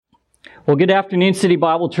Well, good afternoon, City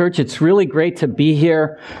Bible Church. It's really great to be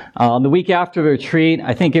here. The week after the retreat,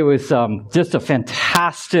 I think it was just a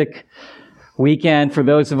fantastic weekend for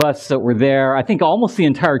those of us that were there. I think almost the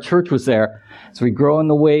entire church was there. As we grow in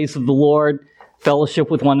the ways of the Lord,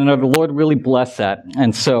 fellowship with one another, the Lord really bless that.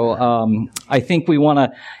 And so I think we want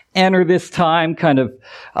to enter this time kind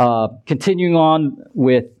of continuing on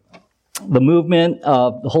with the movement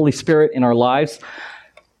of the Holy Spirit in our lives.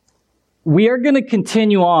 We are going to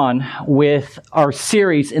continue on with our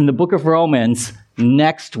series in the book of Romans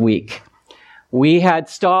next week. We had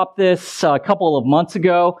stopped this a couple of months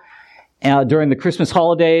ago during the Christmas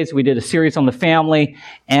holidays. We did a series on the family,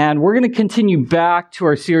 and we're going to continue back to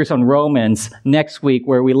our series on Romans next week,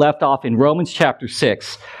 where we left off in Romans chapter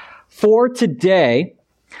 6. For today,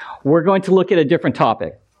 we're going to look at a different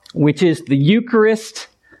topic, which is the Eucharist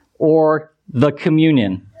or the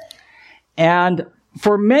communion. And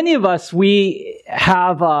for many of us, we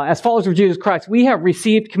have, as followers of Jesus Christ, we have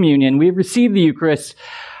received communion. We've received the Eucharist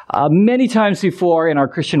many times before in our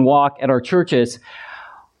Christian walk at our churches.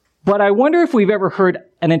 But I wonder if we've ever heard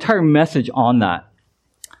an entire message on that.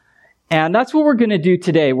 And that's what we're going to do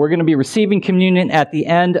today. We're going to be receiving communion at the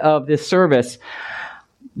end of this service.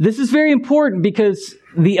 This is very important because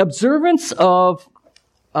the observance of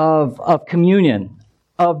communion,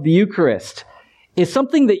 of the Eucharist, is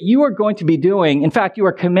something that you are going to be doing. In fact, you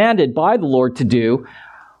are commanded by the Lord to do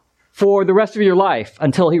for the rest of your life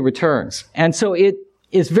until He returns. And so it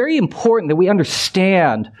is very important that we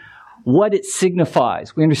understand what it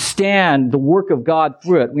signifies. We understand the work of God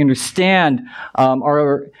through it. We understand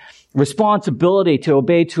our responsibility to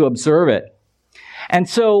obey, to observe it. And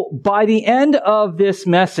so by the end of this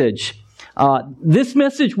message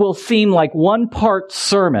will seem like one part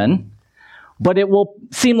sermon, but it will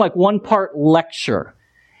seem like one part lecture.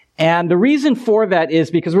 And the reason for that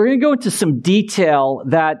is because we're going to go into some detail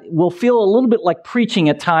that will feel a little bit like preaching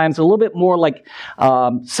at times, a little bit more like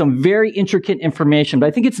some very intricate information. But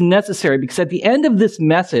I think it's necessary because at the end of this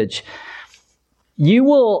message, you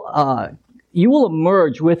will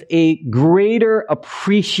emerge with a greater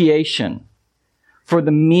appreciation for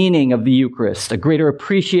the meaning of the Eucharist, a greater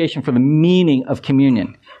appreciation for the meaning of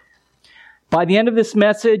communion. By the end of this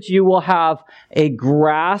message, you will have a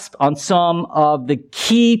grasp on some of the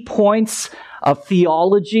key points of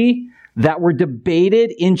theology that were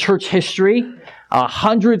debated in church history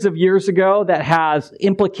hundreds of years ago that has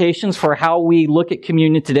implications for how we look at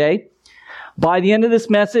communion today. By the end of this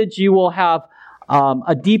message, you will have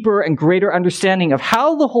a deeper and greater understanding of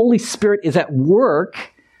how the Holy Spirit is at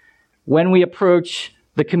work when we approach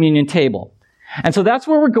the communion table. And so that's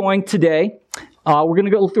where we're going today. We're going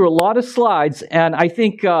to go through a lot of slides, and I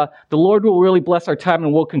think the Lord will really bless our time,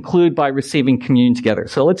 and we'll conclude by receiving communion together.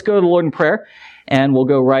 So let's go to the Lord in prayer, and we'll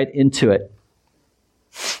go right into it.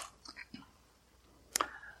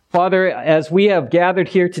 Father, as we have gathered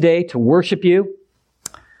here today to worship you,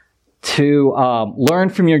 to learn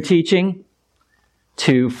from your teaching,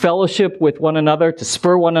 to fellowship with one another, to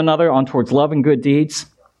spur one another on towards love and good deeds,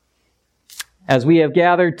 as we have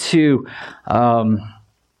gathered to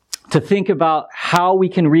think about how we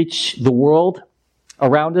can reach the world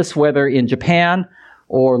around us, whether in Japan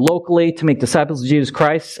or locally, to make disciples of Jesus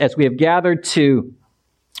Christ, as we have gathered to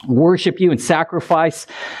worship you and sacrifice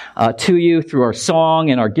to you through our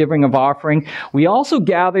song and our giving of offering. We also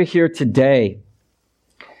gather here today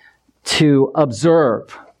to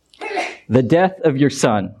observe the death of your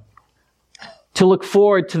Son, to look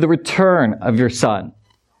forward to the return of your Son,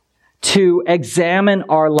 to examine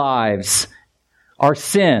our lives, our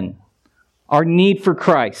sin, our need for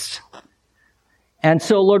Christ. And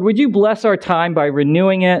so, Lord, would you bless our time by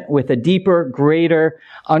renewing it with a deeper, greater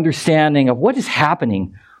understanding of what is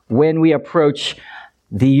happening when we approach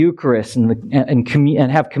the Eucharist and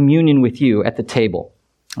have communion with you at the table.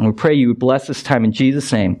 And we pray you would bless this time in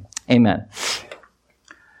Jesus' name. Amen.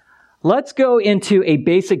 Let's go into a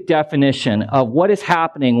basic definition of what is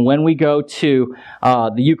happening when we go to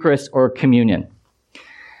the Eucharist or communion.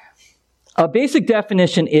 A basic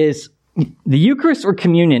definition is the Eucharist or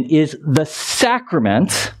communion is the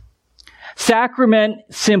sacrament. Sacrament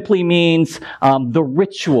simply means the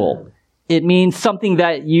ritual. It means something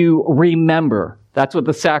that you remember. That's what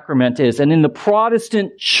the sacrament is. And in the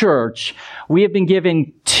Protestant church, we have been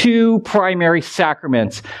given two primary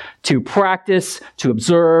sacraments to practice, to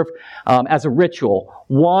observe as a ritual.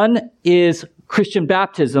 One is Christian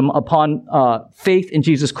baptism upon faith in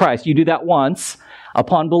Jesus Christ. You do that once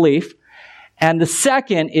upon belief. And the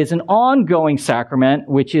second is an ongoing sacrament,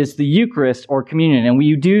 which is the Eucharist or communion. And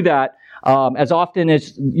you do that as often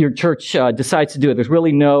as your church decides to do it. There's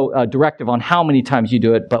really no directive on how many times you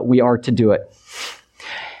do it, but we are to do it.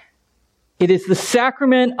 It is the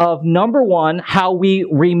sacrament of, number one, how we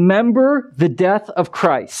remember the death of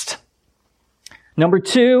Christ. Number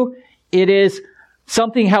two, it is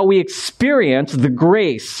something how we experience the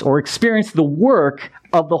grace or experience the work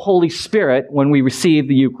of the Holy Spirit when we receive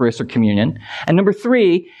the Eucharist or communion. And number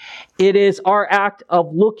three, it is our act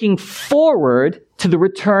of looking forward to the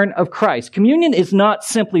return of Christ. Communion is not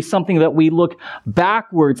simply something that we look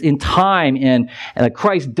backwards in time in, and that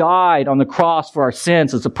Christ died on the cross for our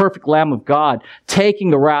sins as the perfect Lamb of God,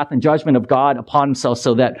 taking the wrath and judgment of God upon himself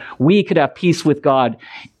so that we could have peace with God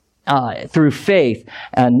through faith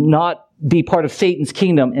and not be part of Satan's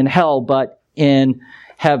kingdom in hell, but in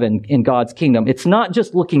heaven, in God's kingdom. It's not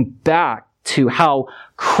just looking back to how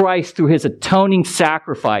Christ, through his atoning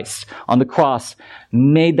sacrifice on the cross,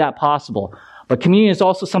 made that possible. But communion is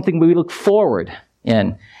also something we look forward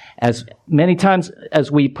in. As many times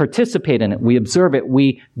as we participate in it, we observe it,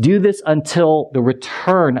 we do this until the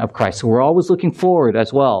return of Christ. So we're always looking forward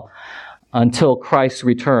as well until Christ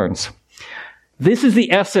returns. This is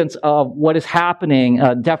the essence of what is happening,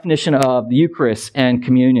 definition of the Eucharist and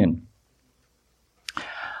communion.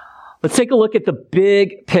 Let's take a look at the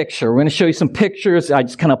big picture. We're going to show you some pictures. I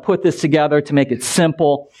just kind of put this together to make it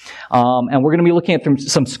simple. And we're going to be looking at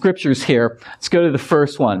some scriptures here. Let's go to the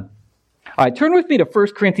first one. All right, turn with me to 1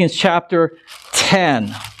 Corinthians chapter 10.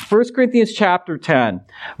 1 Corinthians chapter 10,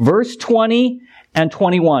 verse 20 and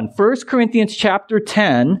 21. 1 Corinthians chapter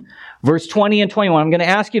 10, verse 20 and 21. I'm going to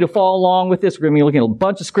ask you to follow along with this. We're going to be looking at a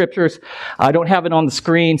bunch of scriptures. I don't have it on the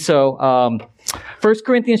screen, so 1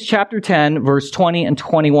 Corinthians chapter 10, verse 20 and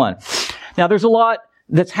 21. Now, there's a lot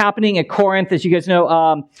that's happening at Corinth. As you guys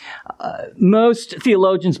know, most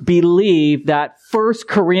theologians believe that 1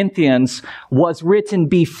 Corinthians was written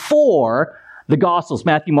before the Gospels,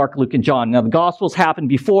 Matthew, Mark, Luke, and John. Now, the Gospels happened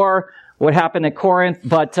before what happened at Corinth,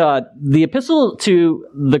 but the epistle to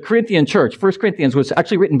the Corinthian church, 1 Corinthians, was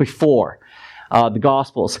actually written before the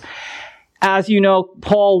Gospels. As you know,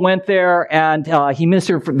 Paul went there and he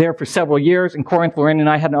ministered there for several years in Corinth. Lorraine and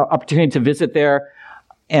I had an opportunity to visit there,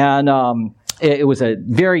 and it was a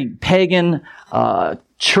very pagan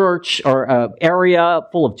church or area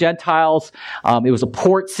full of Gentiles. It was a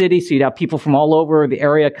port city, so you'd have people from all over the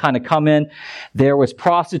area kind of come in. There was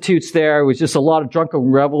prostitutes there. It was just a lot of drunken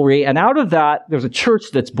revelry. And out of that, there's a church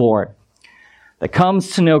that's born that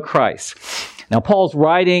comes to know Christ. Now, Paul's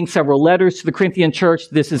writing several letters to the Corinthian church.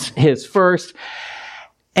 This is his first.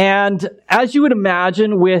 And as you would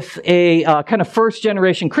imagine with a kind of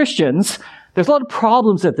first-generation Christians, there's a lot of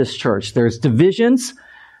problems at this church. There's divisions.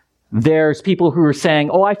 There's people who are saying,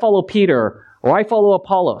 oh, I follow Peter, or I follow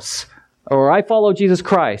Apollos, or I follow Jesus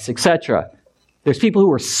Christ, etc. There's people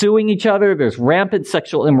who are suing each other. There's rampant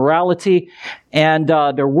sexual immorality, and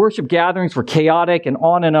their worship gatherings were chaotic, and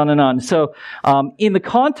on and on and on. So, in the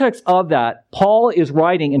context of that, Paul is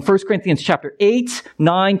writing in 1 Corinthians chapter 8,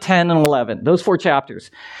 9, 10, and 11. Those 4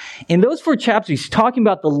 chapters. In those 4 chapters, he's talking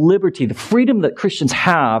about the liberty, the freedom that Christians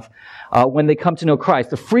have when they come to know Christ,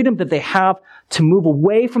 the freedom that they have to move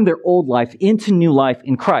away from their old life into new life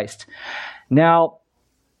in Christ. Now,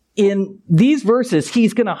 in these verses,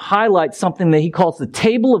 he's going to highlight something that he calls the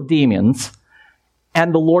table of demons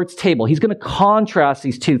and the Lord's table. He's going to contrast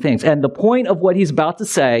these two things. And the point of what he's about to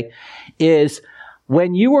say is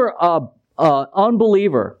when you were an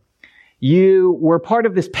unbeliever, you were part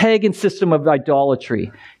of this pagan system of idolatry.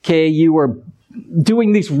 Okay, you were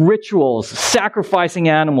doing these rituals, sacrificing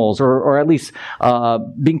animals, or at least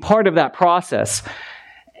being part of that process.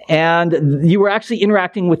 And you were actually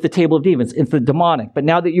interacting with the table of demons. It's the demonic. But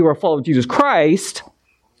now that you are a follower of Jesus Christ,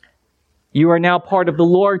 you are now part of the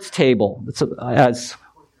Lord's table as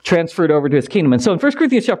transferred over to his kingdom. And so in 1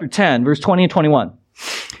 Corinthians chapter 10, verse 20 and 21,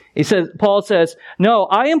 Paul says, no,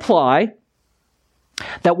 I imply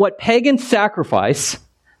that what pagans sacrifice,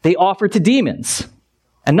 they offer to demons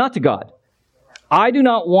and not to God. I do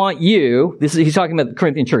not want you, he's talking about the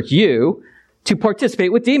Corinthian church, you, to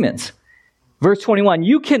participate with demons. Verse 21,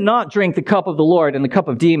 you cannot drink the cup of the Lord and the cup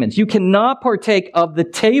of demons. You cannot partake of the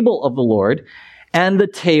table of the Lord and the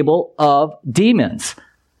table of demons.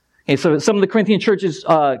 Okay, so some of the Corinthian churches,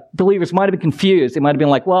 believers might have been confused. They might have been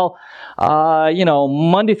like, well,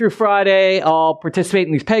 Monday through Friday, I'll participate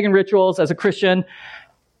in these pagan rituals as a Christian.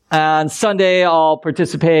 And Sunday, I'll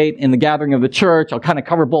participate in the gathering of the church. I'll kind of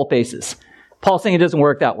cover both bases. Paul's saying it doesn't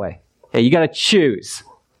work that way. Okay, you got to choose.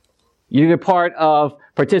 You're either part of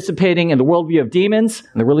participating in the worldview of demons,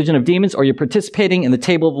 and the religion of demons, or you're participating in the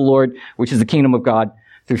table of the Lord, which is the kingdom of God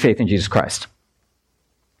through faith in Jesus Christ.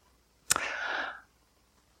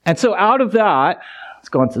 And so out of that, let's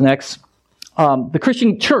go on to the next. The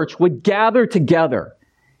Christian church would gather together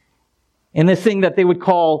in this thing that they would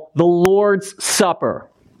call the Lord's Supper.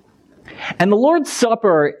 And the Lord's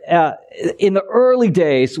Supper, in the early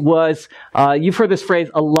days was, you've heard this phrase,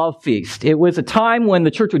 a love feast. It was a time when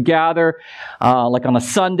the church would gather, like on a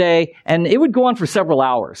Sunday, and it would go on for several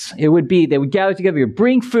hours. They would gather together, they would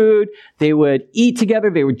bring food, they would eat together,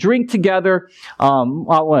 they would drink together.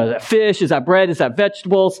 What is that, fish? Is that bread? Is that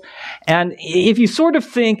vegetables? And if you sort of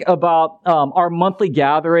think about, our monthly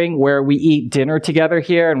gathering where we eat dinner together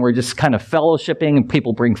here and we're just kind of fellowshipping and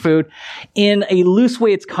people bring food, in a loose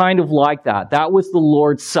way, it's kind of like that. That was the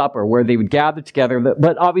Lord's Supper, where they would gather together.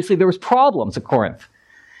 But obviously there was problems at Corinth.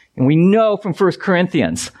 And we know from 1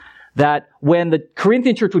 Corinthians that when the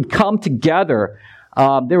Corinthian church would come together,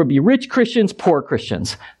 there would be rich Christians, poor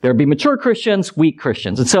Christians. There would be mature Christians, weak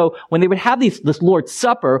Christians. And so when they would have this Lord's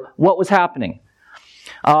Supper, what was happening?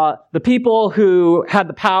 The people who had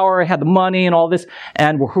the power, had the money and all this,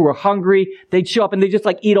 and who were hungry, they'd show up and they'd just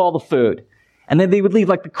like eat all the food. And then they would leave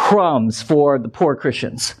like the crumbs for the poor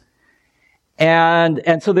Christians.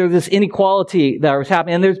 And so there was this inequality that was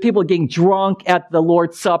happening. And there's people getting drunk at the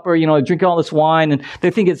Lord's Supper, drinking all this wine, and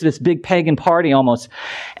they think it's this big pagan party almost.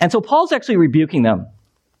 And so Paul's actually rebuking them.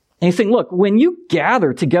 And he's saying, look, when you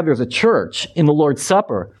gather together as a church in the Lord's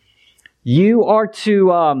Supper, you're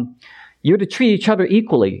to treat each other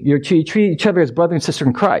equally. You're to treat each other as brother and sister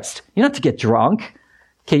in Christ. You're not to get drunk.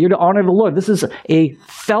 Okay, you're to honor the Lord. This is a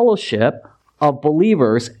fellowship of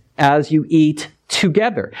believers as you eat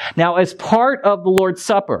together. Now, as part of the Lord's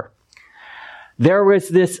Supper, there was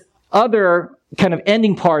this other kind of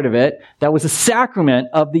ending part of it that was a sacrament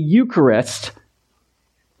of the Eucharist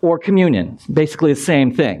or communion. Basically the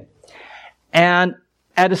same thing. And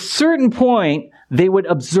at a certain point, they would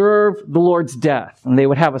observe the Lord's death, and they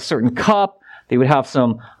would have a certain cup. They would have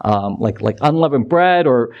some like unleavened bread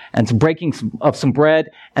and some breaking of some bread,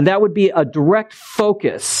 and that would be a direct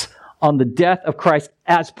focus on the death of Christ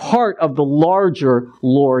as part of the larger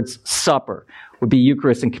Lord's Supper, would be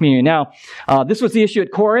Eucharist and communion. Now, this was the issue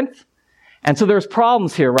at Corinth, and so there's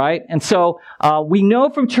problems here, right? And so we know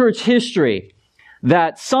from church history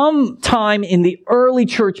that sometime in the early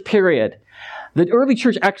church period, the early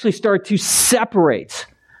church actually started to separate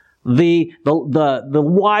the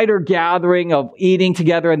wider gathering of eating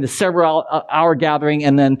together and the several hour gathering,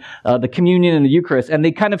 and then the communion and the Eucharist, and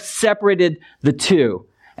they kind of separated the two.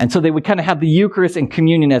 And so they would kind of have the Eucharist and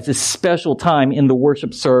communion as this special time in the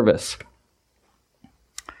worship service.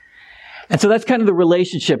 And so that's kind of the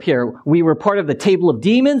relationship here. We were part of the table of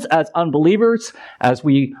demons as unbelievers, as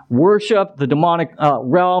we worship the demonic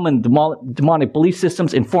realm and demonic belief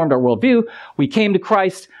systems informed our worldview. We came to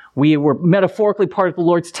Christ. We were metaphorically part of the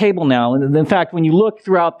Lord's table now. And in fact, when you look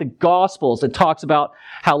throughout the Gospels, it talks about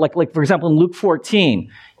how, like for example, in Luke 14,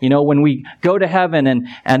 when we go to heaven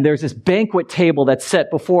and there's this banquet table that's set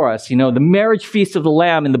before us, the marriage feast of the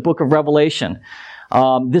Lamb in the book of Revelation.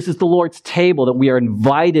 This is the Lord's table that we are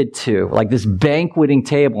invited to, like this banqueting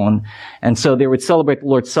table. And so they would celebrate the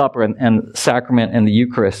Lord's Supper and sacrament and the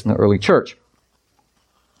Eucharist in the early church.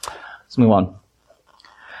 Let's move on.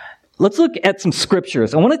 Let's look at some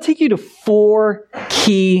scriptures. I want to take you to 4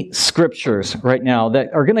 key scriptures right now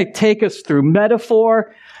that are going to take us through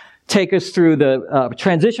metaphor, take us through the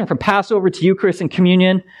transition from Passover to Eucharist and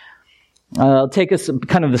communion, take us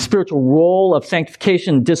kind of the spiritual role of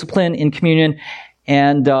sanctification and discipline in communion,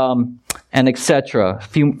 and etc. A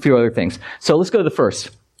few other things. So let's go to the first.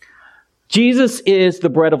 Jesus is the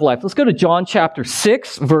bread of life. Let's go to John chapter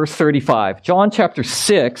 6, verse 35. John chapter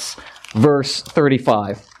 6, verse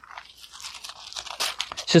 35.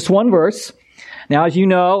 It's just one verse. Now, as you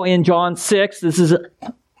know, in John 6, this is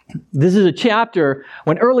a chapter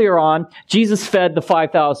when earlier on, Jesus fed the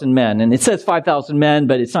 5,000 men. And it says 5,000 men,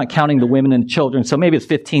 but it's not counting the women and the children. So maybe it's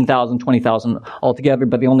 15,000, 20,000 altogether,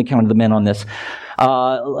 but they only counted the men on this.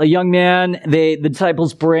 A young man, the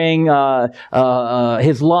disciples bring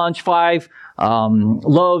his lunch, 5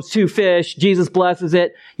 loaves, 2 fish. Jesus blesses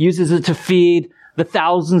it, uses it to feed the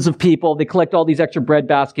thousands of people. They collect all these extra bread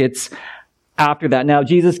baskets after that. Now,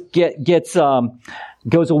 Jesus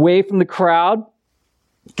goes away from the crowd,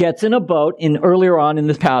 gets in a boat earlier on in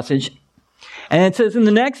this passage, and it says, in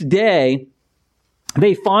the next day,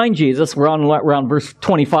 they find Jesus. We're on around verse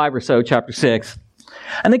 25 or so, chapter 6.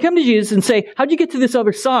 And they come to Jesus and say, how'd you get to this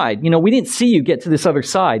other side? We didn't see you get to this other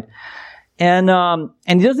side. And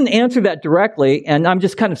he doesn't answer that directly, and I'm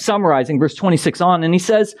just kind of summarizing verse 26 on, and he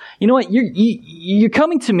says, you know what, you're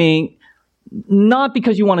coming to me not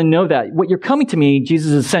because you want to know that. What you're coming to me,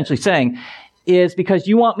 Jesus is essentially saying, is because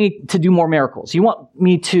you want me to do more miracles. You want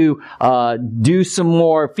me to do some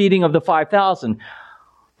more feeding of the 5,000.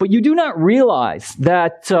 But you do not realize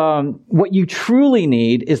that what you truly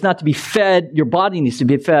need is not to be fed, your body needs to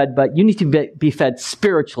be fed, but you need to be fed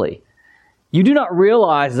spiritually. You do not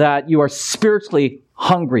realize that you are spiritually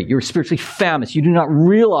hungry. You're spiritually famished. You do not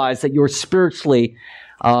realize that you're spiritually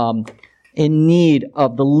in need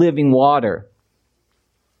of the living water.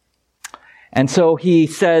 And so he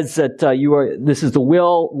says that this is the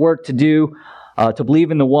will work to do, to believe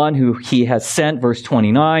in the one who he has sent, verse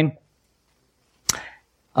 29.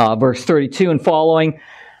 Verse 32 and following,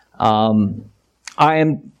 Father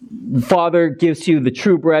gives you the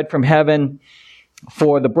true bread from heaven,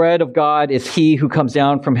 for the bread of God is he who comes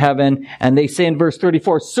down from heaven. And they say in verse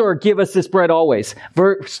 34, Sir, give us this bread always.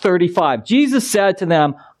 Verse 35, Jesus said to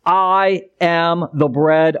them, I am the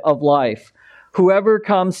bread of life. Whoever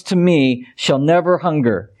comes to me shall never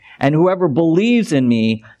hunger, and whoever believes in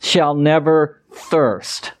me shall never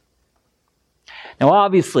thirst. Now,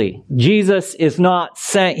 obviously, Jesus is not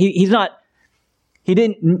saying, he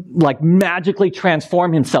didn't like magically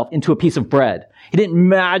transform himself into a piece of bread. He didn't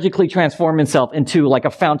magically transform himself into like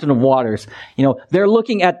a fountain of waters. You know, they're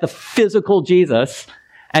looking at the physical Jesus,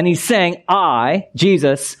 and he's saying, I,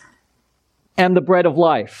 Jesus, am the bread of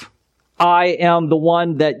life. I am the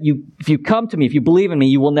one that if you come to me, if you believe in me,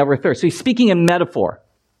 you will never thirst. So he's speaking in metaphor.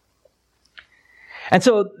 And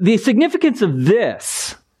so the significance of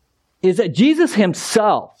this is that Jesus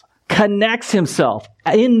himself connects himself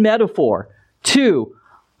in metaphor to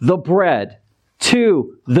the bread,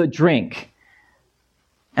 to the drink.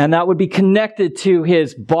 And that would be connected to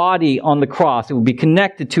his body on the cross. It would be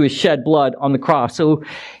connected to his shed blood on the cross. So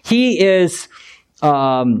he is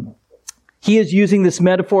using this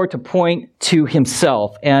metaphor to point to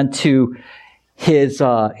himself and to his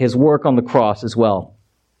work on the cross as well.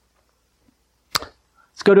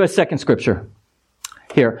 Let's go to a second scripture.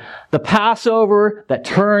 Here, the Passover that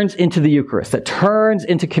turns into the Eucharist, that turns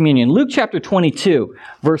into communion. Luke chapter 22,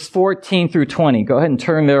 verse 14 through 20. Go ahead and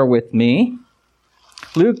turn there with me.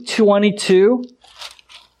 Luke 22,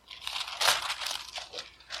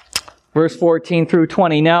 verse 14 through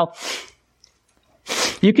 20. Now,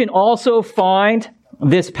 you can also find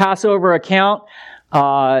this Passover account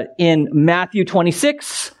in Matthew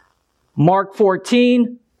 26, Mark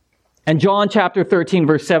 14, and John chapter 13,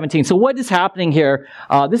 verse 17. So what is happening here?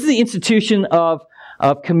 This is the institution of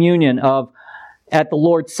communion, at the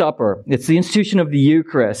Lord's Supper. It's the institution of the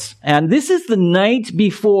Eucharist. And this is the night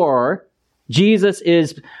before Jesus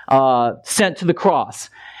is sent to the cross.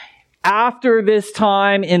 After this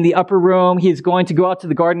time in the upper room, he's going to go out to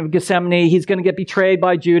the Garden of Gethsemane. He's going to get betrayed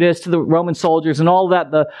by Judas to the Roman soldiers and all that,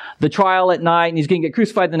 the trial at night, and he's going to get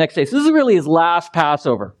crucified the next day. So this is really his last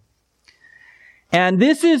Passover. And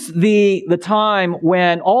this is the time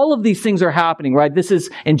when all of these things are happening, right? This is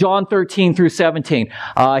in John 13 through 17.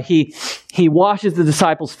 He washes the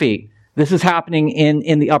disciples' feet. This is happening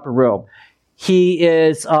in the upper room. He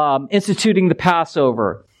is instituting the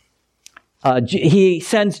Passover. He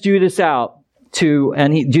sends Judas out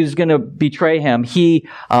Judas is going to betray him. He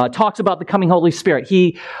talks about the coming Holy Spirit.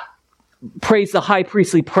 He prays the high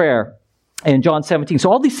priestly prayer in John 17.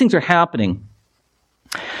 So all these things are happening.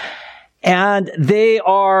 And they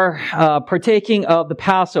are partaking of the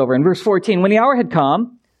Passover. In verse 14, when the hour had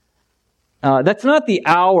come, that's not the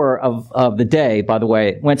hour of the day, by the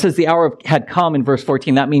way. When it says the hour had come in verse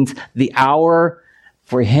 14, that means the hour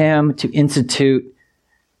for him to institute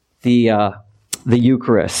the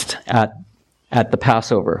Eucharist at the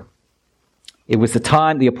Passover. It was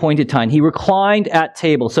the appointed time. He reclined at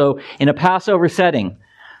table. So in a Passover setting,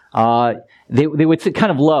 they would sit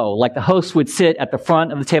kind of low, like the host would sit at the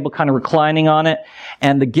front of the table, kind of reclining on it,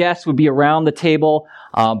 and the guests would be around the table,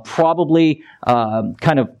 probably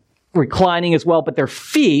kind of reclining as well, but their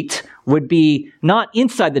feet would be not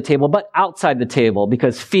inside the table, but outside the table,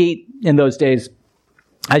 because feet in those days,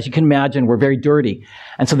 as you can imagine, were very dirty.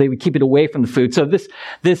 And so they would keep it away from the food. So this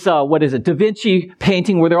what is it? Da Vinci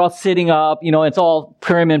painting where they're all sitting up, it's all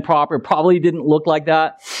prim and proper. Probably didn't look like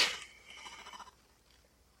that.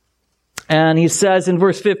 And he says in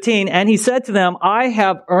verse 15, and he said to them, I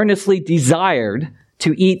have earnestly desired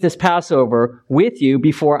to eat this Passover with you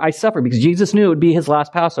before I suffer, because Jesus knew it would be his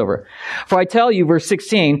last Passover. For I tell you, verse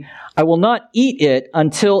 16, I will not eat it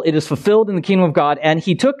until it is fulfilled in the kingdom of God. And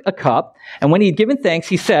he took a cup, and when he had given thanks,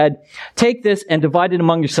 he said, take this and divide it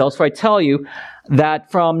among yourselves, for I tell you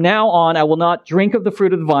that from now on I will not drink of the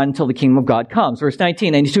fruit of the vine until the kingdom of God comes. Verse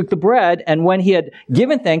 19, and he took the bread, and when he had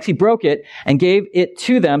given thanks, he broke it and gave it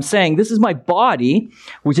to them, saying, this is my body,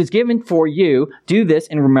 which is given for you. Do this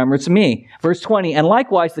in remembrance of me. Verse 20, and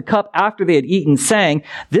likewise the cup after they had eaten, saying,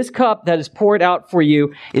 this cup that is poured out for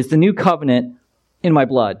you is the new covenant in my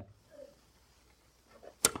blood.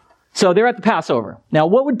 So they're at the Passover. Now,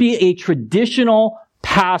 what would be a traditional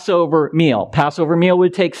Passover meal? Passover meal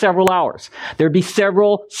would take several hours. There'd be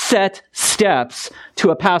several set steps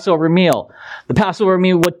to a Passover meal. The Passover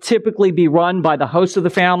meal would typically be run by the host of the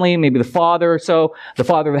family, maybe the father or so, the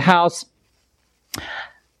father of the house.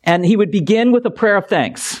 And he would begin with a prayer of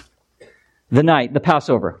thanks. The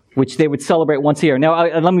Passover, which they would celebrate once a year. Now,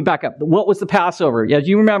 let me back up. What was the Passover? As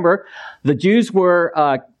you remember, the Jews were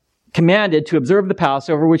commanded to observe the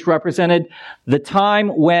Passover, which represented the time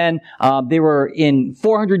when they were in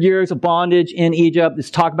 400 years of bondage in Egypt. This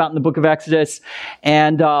is talked about in the book of Exodus.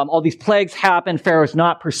 And all these plagues happen. Pharaoh's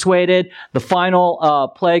not persuaded. The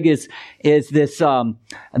final plague is this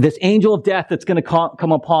angel of death that's going to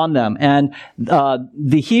come upon them. And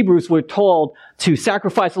the Hebrews were told to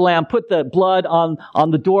sacrifice a lamb, put the blood on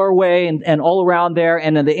the doorway and all around there,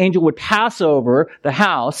 and then the angel would pass over the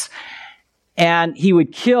house. And he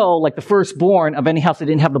would kill, like, the firstborn of any house that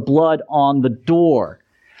didn't have the blood on the door.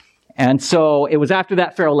 And so it was after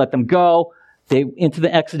that Pharaoh let them go, into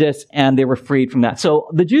the Exodus, and they were freed from that. So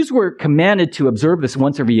the Jews were commanded to observe this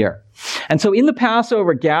once every year. And so in the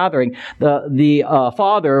Passover gathering, the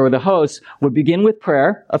father or the host would begin with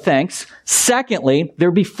prayer of thanks. Secondly, there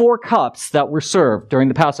would be 4 cups that were served during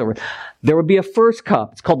the Passover. There would be a first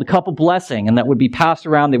cup. It's called the cup of blessing, and that would be passed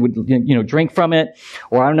around. They would, drink from it,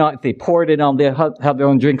 or I don't know if they poured it on. They have their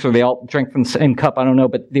own drinks, or they all drank from the same cup. I don't know,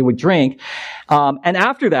 but they would drink. And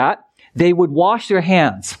after that, they would wash their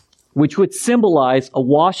hands, which would symbolize a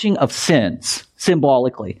washing of sins,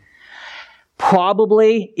 symbolically.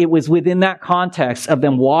 Probably it was within that context of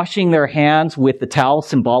them washing their hands with the towel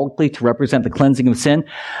symbolically to represent the cleansing of sin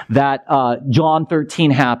that John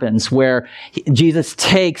 13 happens, where Jesus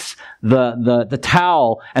takes the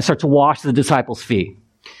towel and starts to wash the disciples' feet.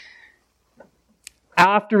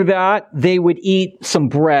 After that, they would eat some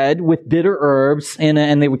bread with bitter herbs,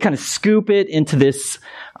 and they would kind of scoop it into this,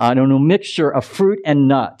 mixture of fruit and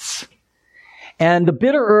nuts. And the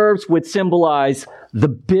bitter herbs would symbolize the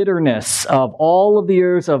bitterness of all of the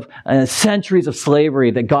years of centuries of slavery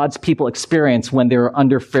that God's people experienced when they were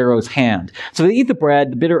under Pharaoh's hand. So they eat the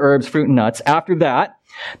bread, the bitter herbs, fruit and nuts. After that,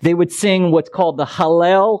 they would sing what's called the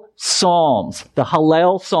Hallel Psalms,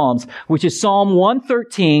 which is Psalm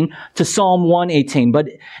 113 to Psalm 118. But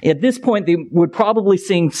at this point, they would probably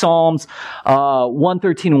sing Psalms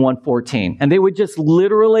 113 and 114. And they would just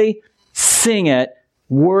literally sing it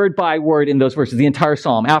word by word in those verses, the entire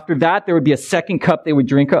psalm. After that, there would be a second cup they would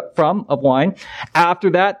drink from of wine. After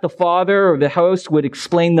that, the father or the host would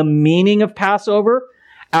explain the meaning of Passover.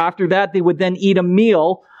 After that, they would then eat a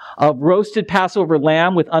meal of roasted Passover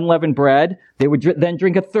lamb with unleavened bread. They would then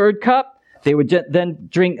drink a third cup. They would then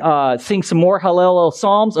sing some more Hallel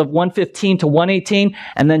Psalms of 115 to 118,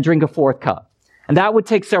 and then drink a fourth cup. And that would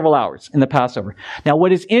take several hours in the Passover. Now,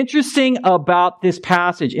 what is interesting about this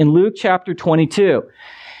passage in Luke chapter 22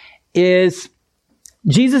 is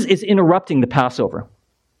Jesus is interrupting the Passover.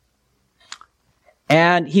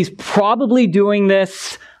 And he's probably doing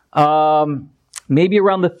this maybe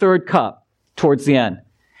around the third cup towards the end.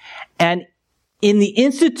 And in the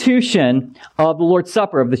institution of the Lord's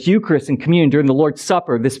Supper, of this Eucharist and communion during the Lord's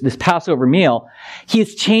Supper, this Passover meal, he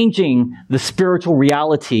is changing the spiritual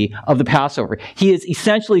reality of the Passover. He is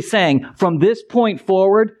essentially saying, from this point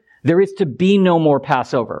forward, there is to be no more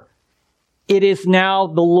Passover. It is now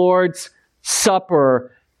the Lord's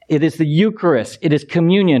Supper. It is the Eucharist. It is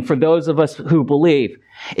communion for those of us who believe.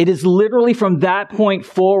 It is literally from that point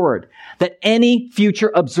forward that any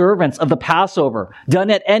future observance of the Passover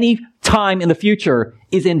done at any time in the future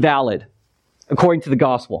is invalid, according to the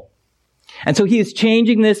gospel. And so he is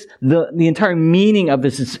changing this, the entire meaning of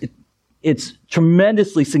this. It's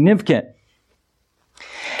tremendously significant.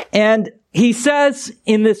 And he says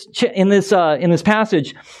in this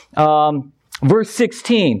passage, verse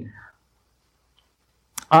 16,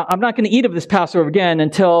 I'm not going to eat of this Passover again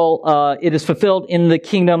until it is fulfilled in the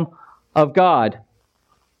kingdom of God.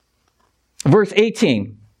 Verse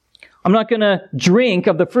 18, I'm not going to drink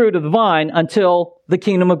of the fruit of the vine until the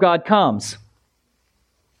kingdom of God comes.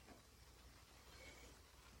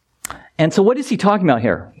 And so what is he talking about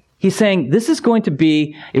here? He's saying this is going to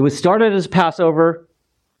be, it was started as Passover,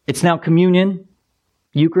 it's now communion,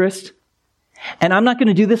 Eucharist, and I'm not going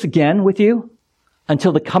to do this again with you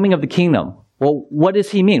until the coming of the kingdom. Well, what does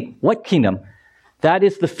he mean? What kingdom? That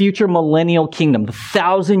is the future millennial kingdom, the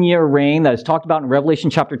 1,000-year reign that is talked about in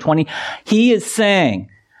Revelation chapter 20. He is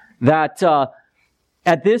saying that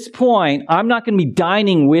at this point, I'm not going to be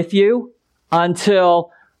dining with you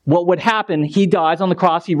until what would happen. He dies on the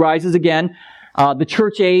cross. He rises again. The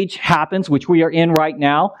church age happens, which we are in right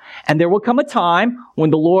now. And there will come a time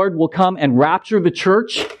when the Lord will come and rapture the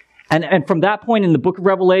church. And from that point in the book of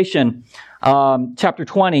Revelation, chapter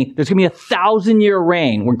 20, there's going to be a 1,000-year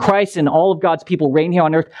reign when Christ and all of God's people reign here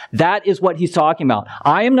on earth. That is what he's talking about.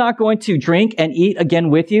 I am not going to drink and eat again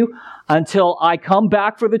with you until I come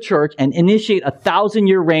back for the church and initiate a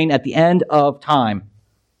 1,000-year reign at the end of time.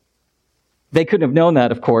 They couldn't have known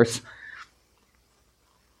that, of course.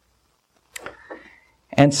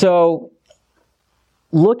 And so,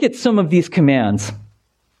 look at some of these commands.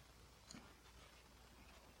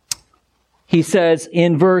 He says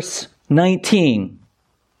in verse 19,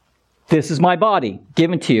 this is my body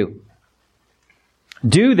given to you.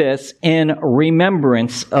 Do this in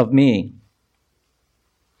remembrance of me.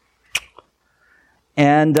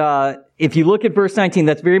 And if you look at verse 19,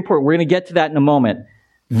 that's very important. We're going to get to that in a moment.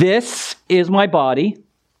 This is my body.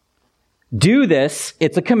 Do this.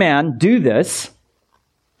 It's a command. Do this.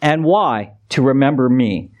 And why? To remember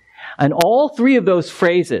me. And all three of those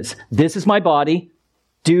phrases, this is my body,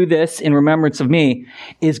 do this in remembrance of me,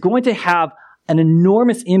 is going to have an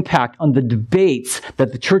enormous impact on the debates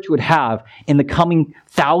that the church would have in the coming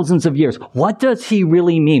thousands of years. What does he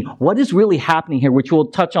really mean? What is really happening here, which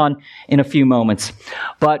we'll touch on in a few moments.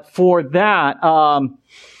 But for that,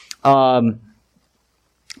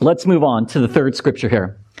 let's move on to the third scripture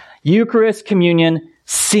here. Eucharist, communion,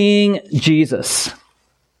 seeing Jesus.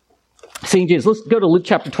 Seeing Jesus. Let's go to Luke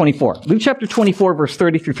chapter 24. Luke chapter 24, verse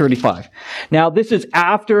 30 through 35. Now, this is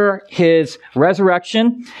after his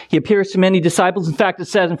resurrection. He appears to many disciples. In fact, it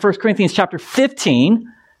says in 1 Corinthians chapter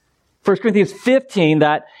 15, 1 Corinthians 15,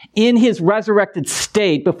 that in his resurrected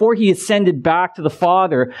state, before he ascended back to the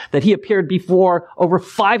Father, that he appeared before over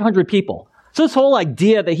 500 people. So this whole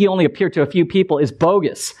idea that he only appeared to a few people is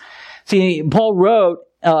bogus. See, Paul wrote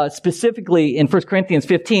specifically in 1 Corinthians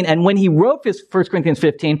 15, and when he wrote 1 Corinthians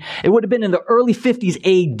 15, it would have been in the early 50s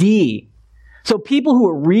AD. So people who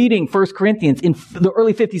were reading 1 Corinthians in the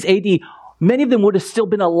early 50s AD, many of them would have still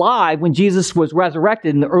been alive when Jesus was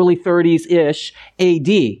resurrected in the early 30s-ish AD.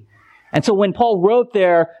 And so when Paul wrote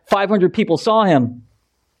there, 500 people saw him,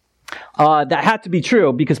 that had to be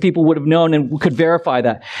true because people would have known and could verify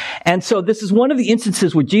that. And so this is one of the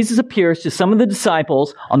instances where Jesus appears to some of the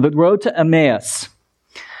disciples on the road to Emmaus.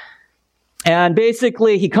 And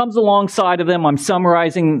basically, he comes alongside of them. I'm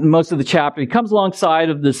summarizing most of the chapter. He comes alongside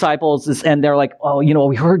of the disciples, and they're like, oh,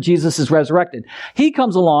 we heard Jesus is resurrected. He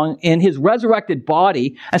comes along in his resurrected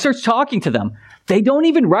body and starts talking to them. They don't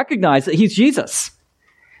even recognize that he's Jesus.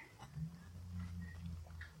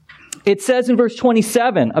 It says in verse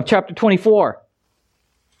 27 of chapter 24,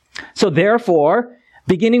 so therefore,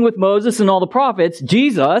 beginning with Moses and all the prophets,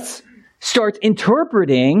 Jesus starts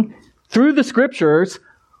interpreting through the scriptures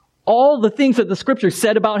all the things that the scriptures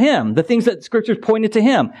said about him, the things that the scriptures pointed to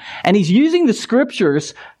him. And he's using the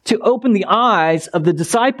scriptures to open the eyes of the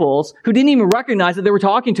disciples who didn't even recognize that they were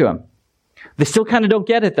talking to him. They still kind of don't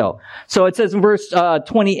get it though. So it says in verse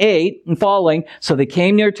 28 and following, so they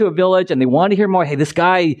came near to a village and they wanted to hear more. Hey, this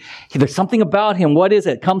guy, there's something about him. What is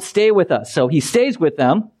it? Come stay with us. So he stays with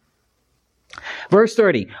them. Verse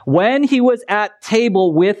 30, when he was at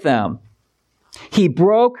table with them, he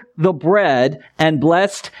broke the bread and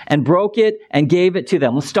blessed and broke it and gave it to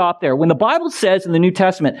them. Let's stop there. When the Bible says in the New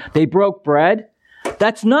Testament they broke bread,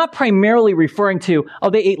 that's not primarily referring to,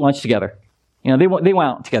 they ate lunch together. They went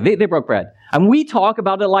out together. They broke bread. And we talk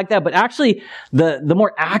about it like that, but actually the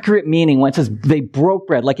more accurate meaning when it says they broke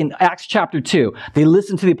bread, like in Acts chapter 2, they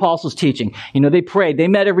listened to the apostles' teaching. They prayed. They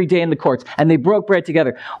met every day in the courts and they broke bread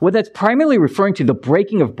together. What that's primarily referring to, the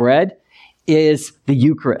breaking of bread, is the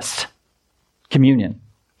Eucharist. Communion.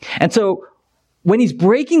 And so when he's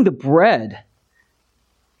breaking the bread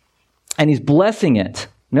and he's blessing it,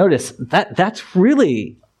 notice that's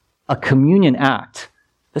really a communion act.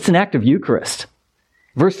 That's an act of Eucharist.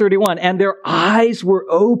 Verse 31, and their eyes were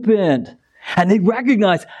opened and they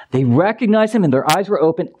recognized him, and their eyes were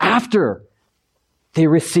opened after they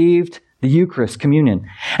received the Eucharist, communion.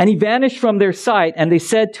 And he vanished from their sight, and they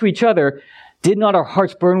said to each other, did not our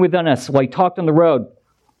hearts burn within us while he talked on the road?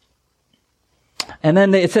 And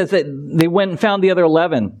then it says that they went and found the other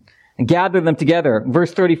 11 and gathered them together.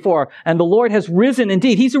 Verse 34, and the Lord has risen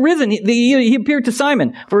indeed. He's arisen. He appeared to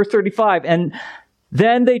Simon. Verse 35, and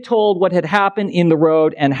then they told what had happened in the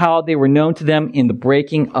road and how they were known to them in the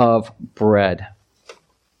breaking of bread.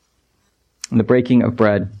 In the breaking of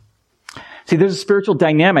bread. See, there's a spiritual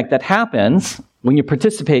dynamic that happens when you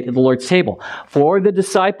participate at the Lord's table. For the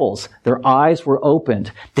disciples, their eyes were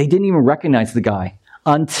opened. They didn't even recognize the guy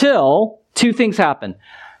until two things happened.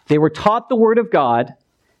 They were taught the word of God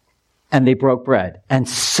and they broke bread. And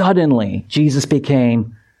suddenly Jesus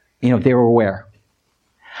became, they were aware.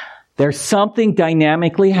 There's something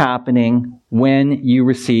dynamically happening when you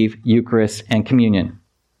receive Eucharist and communion.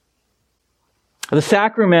 The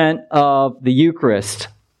sacrament of the Eucharist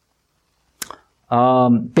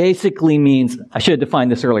basically means, I should have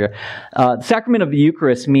defined this earlier, the sacrament of the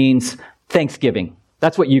Eucharist means thanksgiving.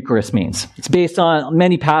 That's what Eucharist means. It's based on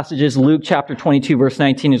many passages. Luke chapter 22 verse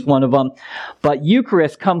 19 is one of them. But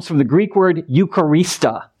Eucharist comes from the Greek word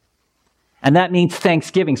Eucharista. And that means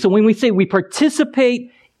thanksgiving. So when we say we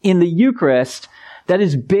participate in the Eucharist, that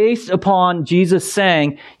is based upon Jesus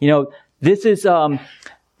saying, this is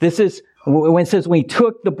when it says when he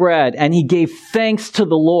took the bread and he gave thanks to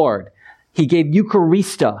the Lord. He gave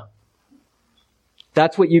Eucharista.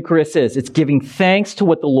 That's what Eucharist is. It's giving thanks to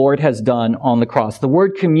what the Lord has done on the cross. The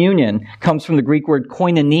word communion comes from the Greek word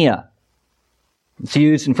koinonia. It's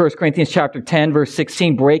used in 1 Corinthians chapter 10, verse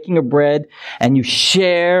 16, breaking of bread, and you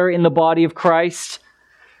share in the body of Christ.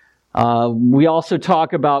 We also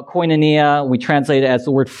talk about koinonia. We translate it as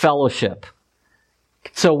the word fellowship.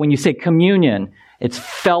 So when you say communion, it's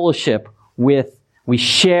fellowship we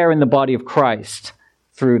share in the body of Christ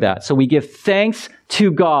through that. So we give thanks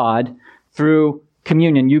to God through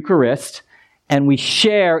communion, Eucharist, and we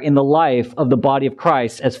share in the life of the body of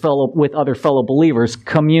Christ with other fellow believers,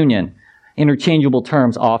 communion. Interchangeable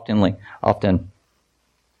terms often.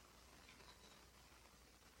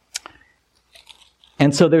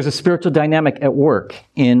 And so there's a spiritual dynamic at work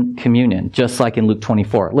in communion, just like in Luke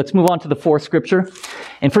 24. Let's move on to the fourth scripture.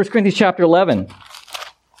 In 1 Corinthians chapter 11,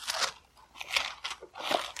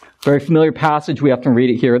 very familiar passage. We often read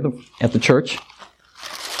it here at the church.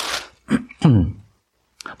 The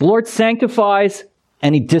Lord sanctifies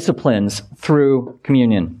and he disciplines through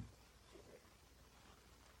communion.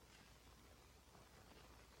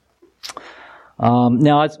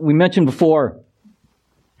 Now, as we mentioned before,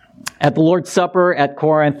 at the Lord's Supper at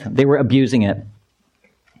Corinth, they were abusing it.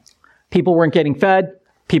 People weren't getting fed.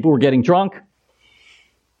 People were getting drunk.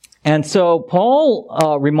 And so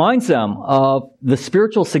Paul reminds them of the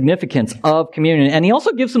spiritual significance of communion, and he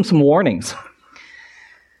also gives them some warnings.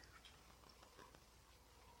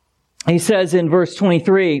 He says in verse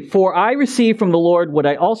 23, "For I received from the Lord what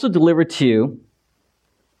I also delivered to you,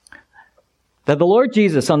 that the Lord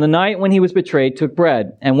Jesus, on the night when he was betrayed, took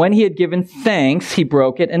bread, and when he had given thanks, he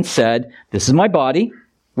broke it and said, 'This is my body,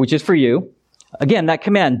 which is for you.'" Again, that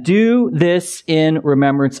command, "Do this in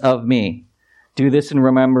remembrance of me." Do this in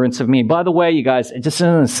remembrance of me. By the way, you guys, just as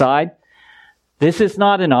an aside, this is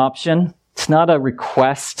not an option. It's not a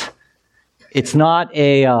request. It's not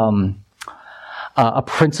a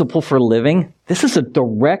principle for living. This is a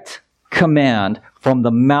direct command from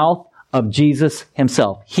the mouth of Jesus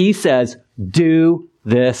himself. He says, "Do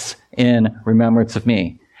this in remembrance of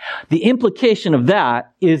me." The implication of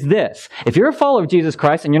that is this. If you're a follower of Jesus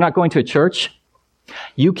Christ and you're not going to a church,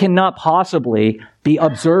 you cannot possibly be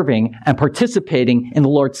observing and participating in the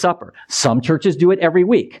Lord's Supper. Some churches do it every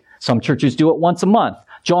week. Some churches do it once a month.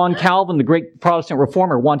 John Calvin, the great Protestant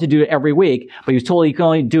reformer, wanted to do it every week, but he was told he could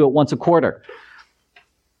only do it once a quarter.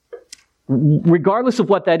 Regardless of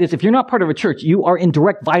what that is, if you're not part of a church, you are in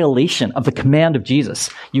direct violation of the command of Jesus.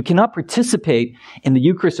 You cannot participate in the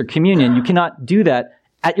Eucharist or communion. You cannot do that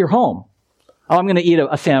at your home. Oh, I'm going to eat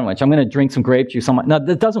a sandwich. I'm going to drink some grape juice. No,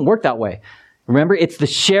 that doesn't work that way. Remember, it's the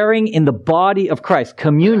sharing in the body of Christ,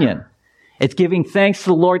 communion. It's giving thanks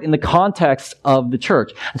to the Lord in the context of the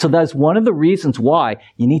church. And so that is one of the reasons why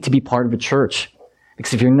you need to be part of a church.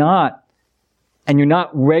 Because if you're not, and you're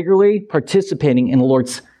not regularly participating in the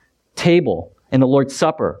Lord's table, in the Lord's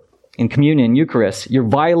Supper, in communion, Eucharist, you're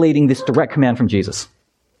violating this direct command from Jesus.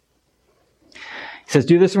 He says,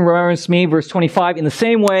 "Do this in remembrance of me," verse 25. "In the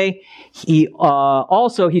same way, he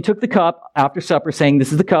took the cup after supper, saying,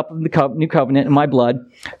 'This is the cup of the new covenant in my blood.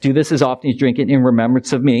 Do this as often as you drink it in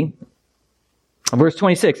remembrance of me.'" Verse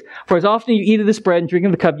 26, "For as often as you eat of this bread and drink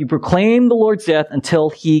of the cup, you proclaim the Lord's death until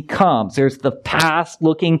he comes." There's the past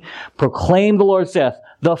looking, proclaim the Lord's death.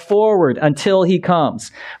 The forward, until he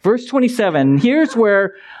comes. Verse 27, here's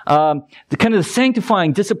where the kind of the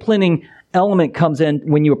sanctifying, disciplining element comes in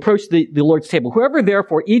when you approach the Lord's table. "Whoever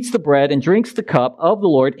therefore eats the bread and drinks the cup of the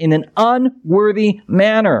Lord in an unworthy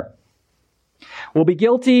manner will be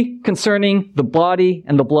guilty concerning the body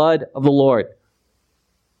and the blood of the Lord.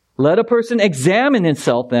 Let a person examine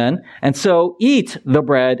himself then, and so eat the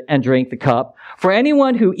bread and drink the cup. For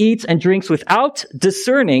anyone who eats and drinks without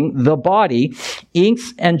discerning the body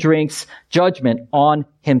eats and drinks judgment on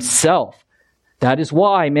himself. That is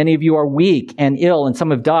why many of you are weak and ill, and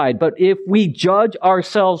some have died. But if we judge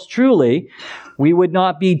ourselves truly, we would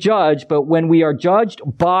not be judged. But when we are judged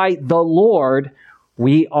by the Lord,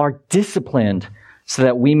 we are disciplined, so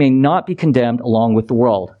that we may not be condemned along with the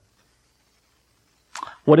world."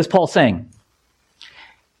 What is Paul saying?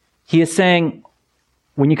 He is saying,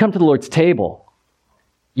 when you come to the Lord's table,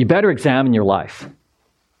 you better examine your life.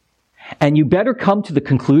 And you better come to the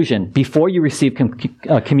conclusion before you receive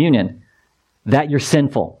communion that you're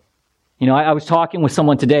sinful. You know, I was talking with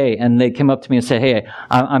someone today and they came up to me and said, hey,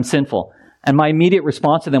 I'm sinful. And my immediate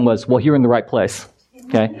response to them was, well, you're in the right place.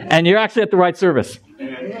 Okay? And you're actually at the right service.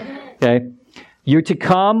 Okay? You're to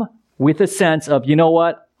come with a sense of, you know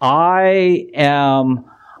what? I'm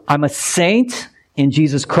a saint in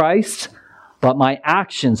Jesus Christ, but my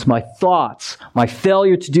actions, my thoughts, my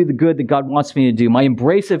failure to do the good that God wants me to do, my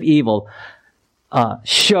embrace of evil,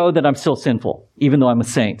 show that I'm still sinful, even though I'm a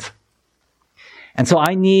saint. And so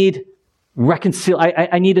I need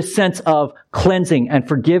I need a sense of cleansing and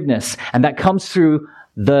forgiveness, and that comes through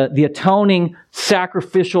the atoning,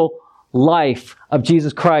 sacrificial life of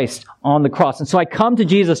Jesus Christ on the cross. And so I come to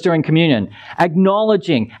Jesus during communion,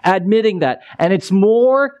 acknowledging, admitting that. And it's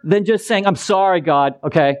more than just saying, I'm sorry, God,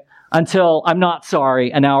 okay, until I'm not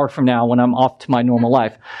sorry an hour from now when I'm off to my normal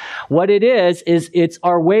life. What it is it's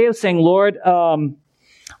our way of saying, Lord,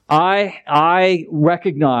 I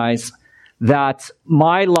recognize that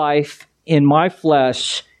my life in my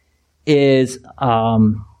flesh is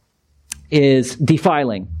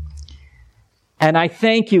defiling. And I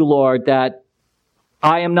thank you, Lord, that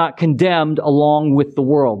I am not condemned along with the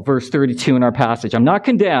world. Verse 32 in our passage. I'm not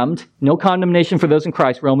condemned. No condemnation for those in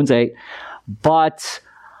Christ, Romans 8. But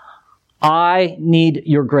I need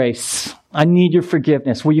your grace. I need your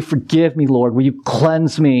forgiveness. Will you forgive me, Lord? Will you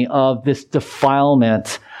cleanse me of this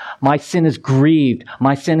defilement? My sin is grieved.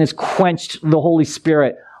 My sin has quenched the Holy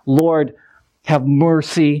Spirit. Lord, have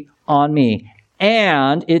mercy on me.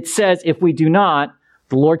 And it says if we do not,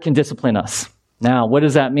 the Lord can discipline us. Now, what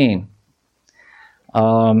does that mean?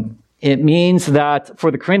 It means that for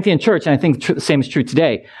the Corinthian church, and I think the same is true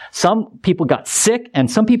today, some people got sick and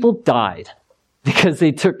some people died because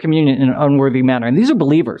they took communion in an unworthy manner. And these are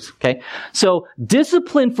believers, okay? So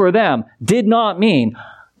discipline for them did not mean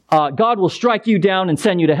God will strike you down and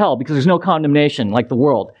send you to hell because there's no condemnation like the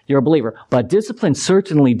world. You're a believer. But discipline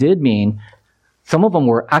certainly did mean some of them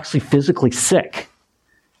were actually physically sick.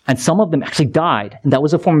 And some of them actually died. And that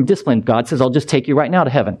was a form of discipline. God says, I'll just take you right now to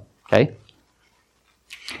heaven. Okay?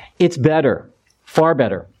 It's better, far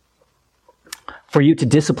better, for you to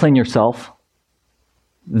discipline yourself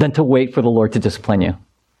than to wait for the Lord to discipline you.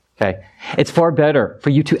 Okay? It's far better for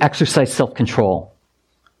you to exercise self-control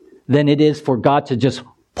than it is for God to just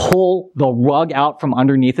pull the rug out from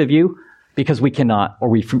underneath of you because we cannot or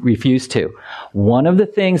we refuse to. One of the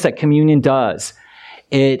things that communion does,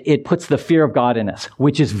 it puts the fear of God in us,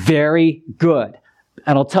 which is very good.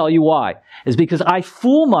 And I'll tell you why. Is because I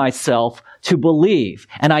fool myself to believe,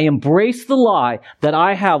 and I embrace the lie that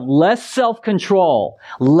I have less self-control,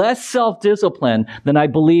 less self-discipline than I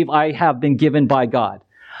believe I have been given by God.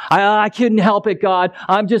 I couldn't help it, God.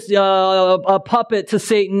 I'm just a puppet to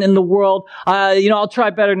Satan in the world. I'll try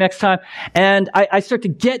better next time. And I start to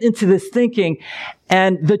get into this thinking.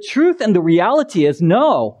 And the truth and the reality is,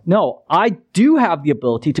 no, I do have the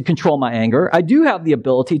ability to control my anger. I do have the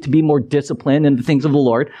ability to be more disciplined in the things of the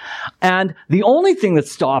Lord. And the only thing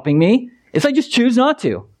that's stopping me is I just choose not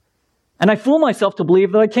to. And I fool myself to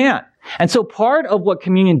believe that I can't. And so part of what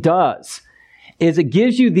communion does is it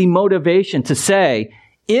gives you the motivation to say,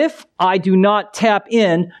 if I do not tap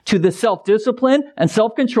in to the self-discipline and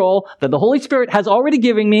self-control that the Holy Spirit has already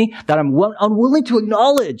given me, that I'm unwilling to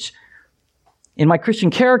acknowledge in my Christian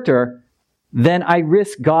character, then I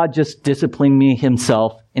risk God just disciplining me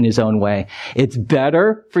himself in his own way. It's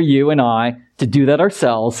better for you and I to do that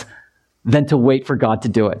ourselves than to wait for God to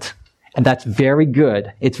do it. And that's very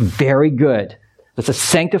good. It's very good. That's a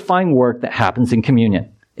sanctifying work that happens in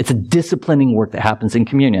communion. It's a disciplining work that happens in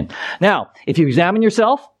communion. Now, if you examine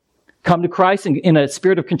yourself, come to Christ in a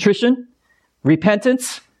spirit of contrition,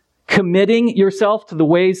 repentance, committing yourself to the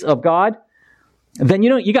ways of God, then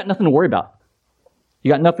you got nothing to worry about.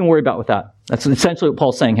 You got nothing to worry about with that. That's essentially what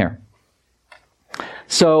Paul's saying here.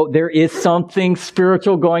 So there is something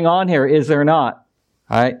spiritual going on here, is there not?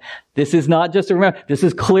 All right? This is not just this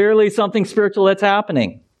is clearly something spiritual that's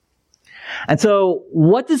happening. And so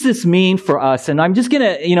what does this mean for us? And I'm just going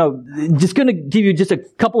to give you just a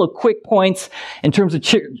couple of quick points in terms of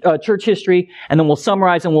church history, and then we'll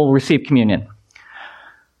summarize and we'll receive communion.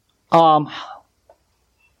 A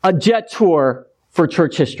jet tour for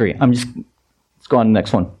church history. Let's go on to the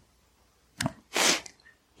next one.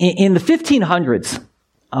 In the 1500s,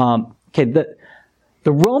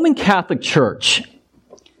 the Roman Catholic Church,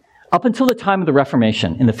 up until the time of the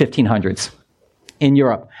Reformation in the 1500s, in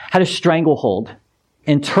Europe, had a stranglehold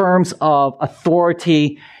in terms of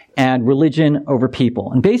authority and religion over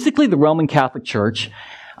people. And basically the Roman Catholic Church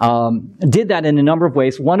did that in a number of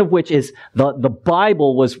ways, one of which is the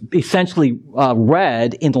Bible was essentially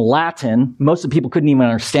read in Latin. Most of the people couldn't even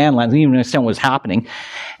understand Latin, didn't even understand what was happening.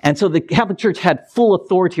 And so the Catholic Church had full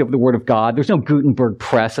authority over the Word of God. There's no Gutenberg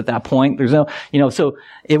press at that point. There's no, so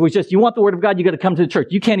it was just, you want the Word of God, you got to come to the church.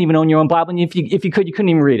 You can't even own your own Bible, and if you could, you couldn't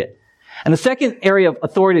even read it. And the second area of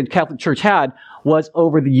authority the Catholic Church had was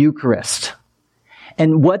over the Eucharist.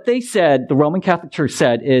 And what they said, the Roman Catholic Church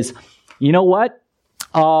said, is, you know what?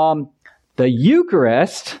 The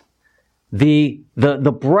Eucharist, the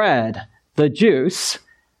bread, the juice,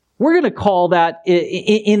 we're going to call that,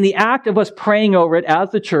 in the act of us praying over it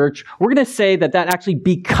as the church, we're going to say that actually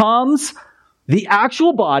becomes the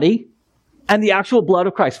actual body and the actual blood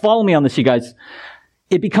of Christ. Follow me on this, you guys.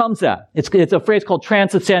 It becomes that. It's a phrase called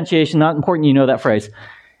transubstantiation. Not important you know that phrase.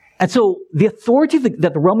 And so the authority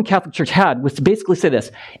that the Roman Catholic Church had was to basically say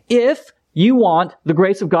this: if you want the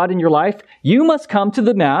grace of God in your life, you must come to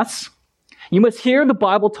the Mass. You must hear the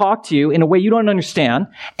Bible talk to you in a way you don't understand.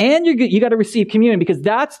 And you got to receive communion, because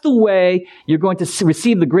that's the way you're going to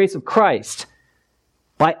receive the grace of Christ.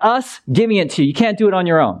 By us giving it to you. You can't do it on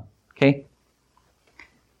your own. Okay?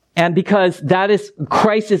 And because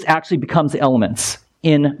Christ actually becomes the elements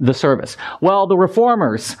in the service. Well, the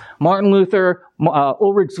Reformers, Martin Luther,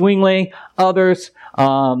 Ulrich Zwingli, others,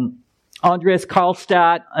 Andreas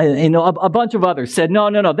Karlstadt, a bunch of others said, no,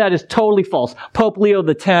 that is totally false. Pope Leo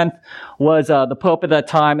X was the Pope at that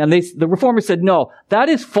time, and the Reformers said, no, that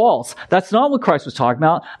is false. That's not what Christ was talking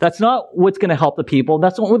about. That's not what's going to help the people.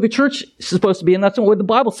 That's not what the church is supposed to be, and that's not what the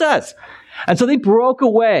Bible says. And so they broke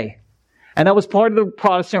away, and that was part of the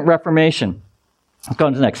Protestant Reformation. Let's go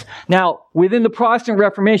on to the next. Now, within the Protestant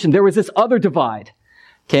Reformation, there was this other divide.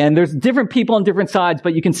 Okay, and there's different people on different sides,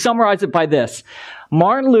 but you can summarize it by this: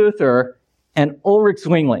 Martin Luther and Ulrich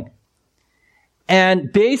Zwingli.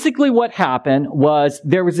 And basically what happened was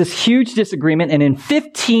there was this huge disagreement, and in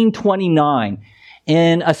 1529,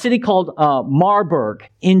 in a city called Marburg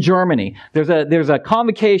in Germany, there's a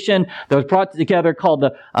convocation that was brought together called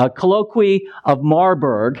the Colloquy of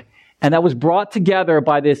Marburg, and that was brought together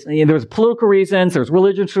by this. There was political reasons, there was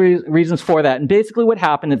religious reasons for that, and basically what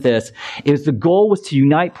happened at this is the goal was to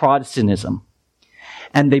unite Protestantism.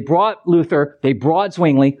 And they brought Luther, they brought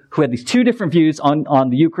Zwingli, who had these two different views on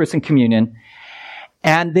the Eucharist and communion,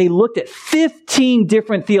 and they looked at 15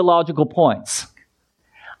 different theological points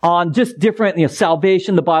on just different,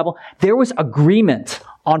 salvation, the Bible. There was agreement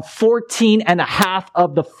on 14 and a half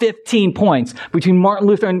of the 15 points between Martin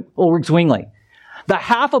Luther and Ulrich Zwingli. The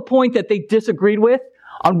half a point that they disagreed with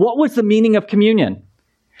on what was the meaning of communion.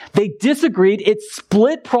 They disagreed. It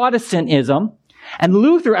split Protestantism, and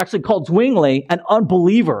Luther actually called Zwingli an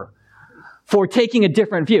unbeliever for taking a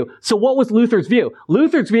different view. So what was Luther's view?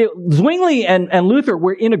 Zwingli and Luther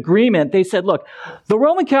were in agreement. They said, look, the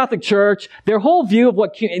Roman Catholic Church, their whole view of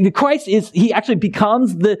what Christ is, he actually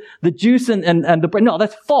becomes the juice and the bread. No,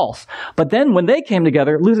 that's false. But then when they came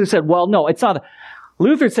together, Luther said, well, no, it's not.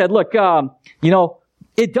 Luther said, look,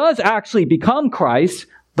 it does actually become Christ,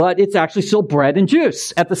 but it's actually still bread and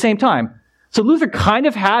juice at the same time. So Luther kind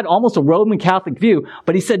of had almost a Roman Catholic view,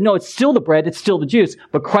 but he said, no, it's still the bread, it's still the juice,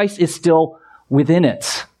 but Christ is still within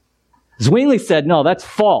it. Zwingli said, no, that's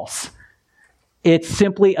false. It's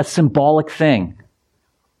simply a symbolic thing.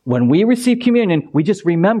 When we receive communion, we just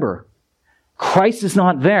remember Christ is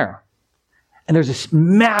not there. And there's this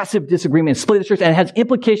massive disagreement, split the church, and it has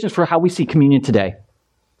implications for how we see communion today.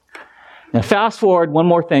 Now, fast forward, one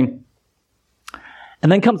more thing. And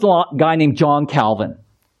then comes a guy named John Calvin.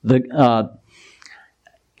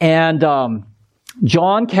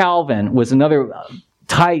 John Calvin was another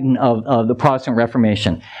titan of the Protestant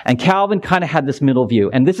Reformation. And Calvin kind of had this middle view.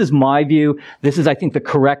 And this is my view. This is, I think, the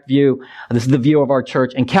correct view. This is the view of our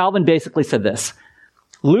church. And Calvin basically said this: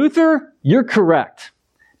 Luther, you're correct.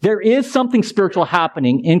 There is something spiritual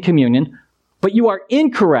happening in communion, but you are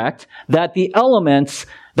incorrect that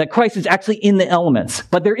that Christ is actually in the elements.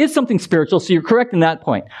 But there is something spiritual, so you're correct in that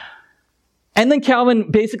point. And then Calvin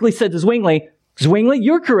basically said to Zwingli,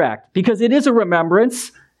 you're correct, because it is a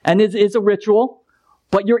remembrance, and it is a ritual,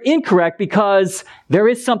 but you're incorrect because there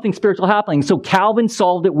is something spiritual happening. So Calvin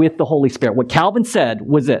solved it with the Holy Spirit. What Calvin said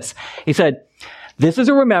was this. He said, this is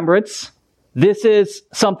a remembrance, this is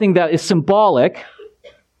something that is symbolic,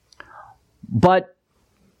 but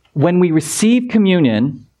when we receive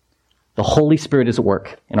communion, the Holy Spirit is at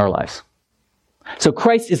work in our lives. So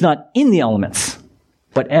Christ is not in the elements,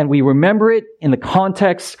 and we remember it in the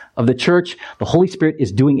context of the church. The Holy Spirit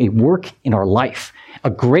is doing a work in our life, a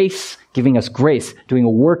grace, giving us grace, doing a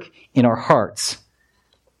work in our hearts.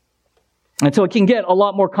 And so it can get a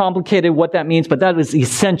lot more complicated what that means, but that is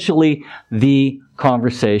essentially the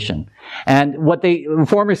conversation. And what the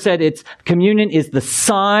Reformers said, it's communion is the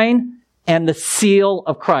sign and the seal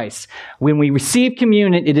of Christ. When we receive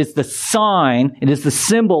communion, it is the sign, it is the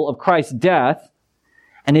symbol of Christ's death,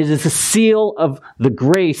 and it is the seal of the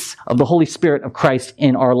grace of the Holy Spirit of Christ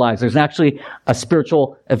in our lives. There's actually a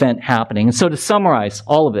spiritual event happening. And so to summarize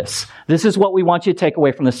all of this is what we want you to take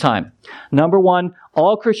away from this time. Number one,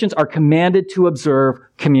 all Christians are commanded to observe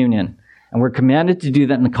communion. And we're commanded to do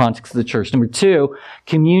that in the context of the church. Number two,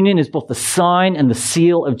 communion is both the sign and the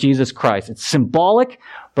seal of Jesus Christ. It's symbolic,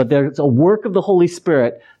 but there's a work of the Holy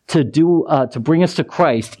Spirit to bring us to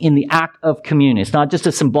Christ in the act of communion. It's not just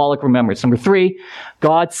a symbolic remembrance. Number three,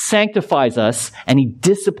 God sanctifies us and He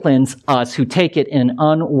disciplines us who take it in an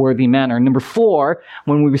unworthy manner. And number four,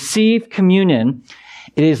 when we receive communion,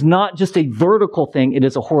 it is not just a vertical thing, it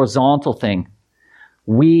is a horizontal thing.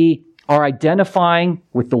 We are identifying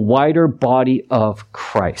with the wider body of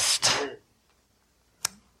Christ.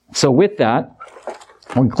 So with that,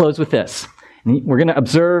 we're going to close with this. We're going to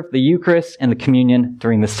observe the Eucharist and the communion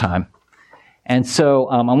during this time. And so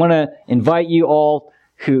I want to invite you all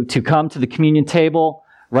to come to the communion table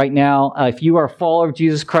right now. If you are a follower of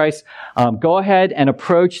Jesus Christ, go ahead and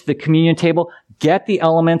approach the communion table, get the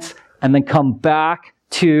elements, and then come back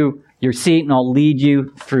to your seat, and I'll lead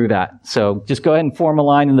you through that. So just go ahead and form a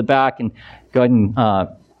line in the back and go ahead and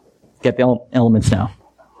get the elements now.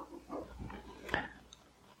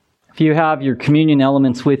 If you have your communion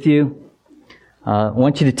elements with you, I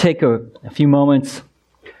want you to take a few moments,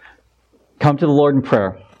 come to the Lord in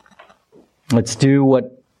prayer. Let's do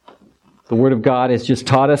what the Word of God has just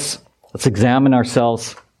taught us. Let's examine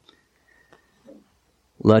ourselves.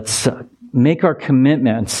 Let's make our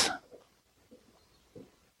commitments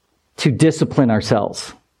to discipline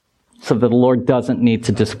ourselves so that the Lord doesn't need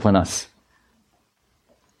to discipline us.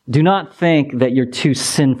 Do not think that you're too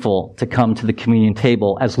sinful to come to the communion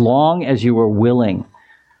table as long as you are willing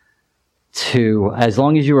to, as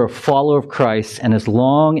long as you are a follower of Christ, and as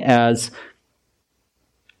long as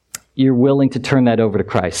you're willing to turn that over to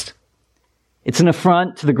Christ. It's an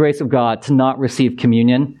affront to the grace of God to not receive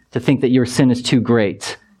communion, to think that your sin is too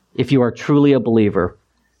great if you are truly a believer.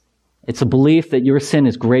 It's a belief that your sin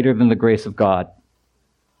is greater than the grace of God.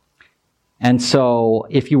 And so,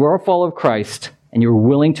 if you are a follower of Christ and you're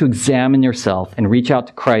willing to examine yourself and reach out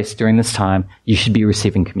to Christ during this time, you should be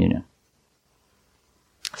receiving communion.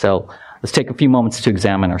 So, let's take a few moments to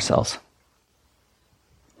examine ourselves.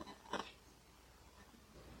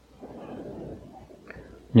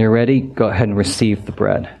 When you're ready, go ahead and receive the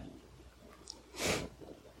bread.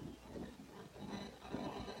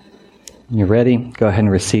 When you're ready, go ahead and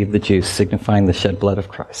receive the juice, signifying the shed blood of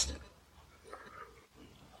Christ.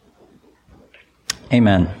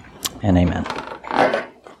 Amen and amen.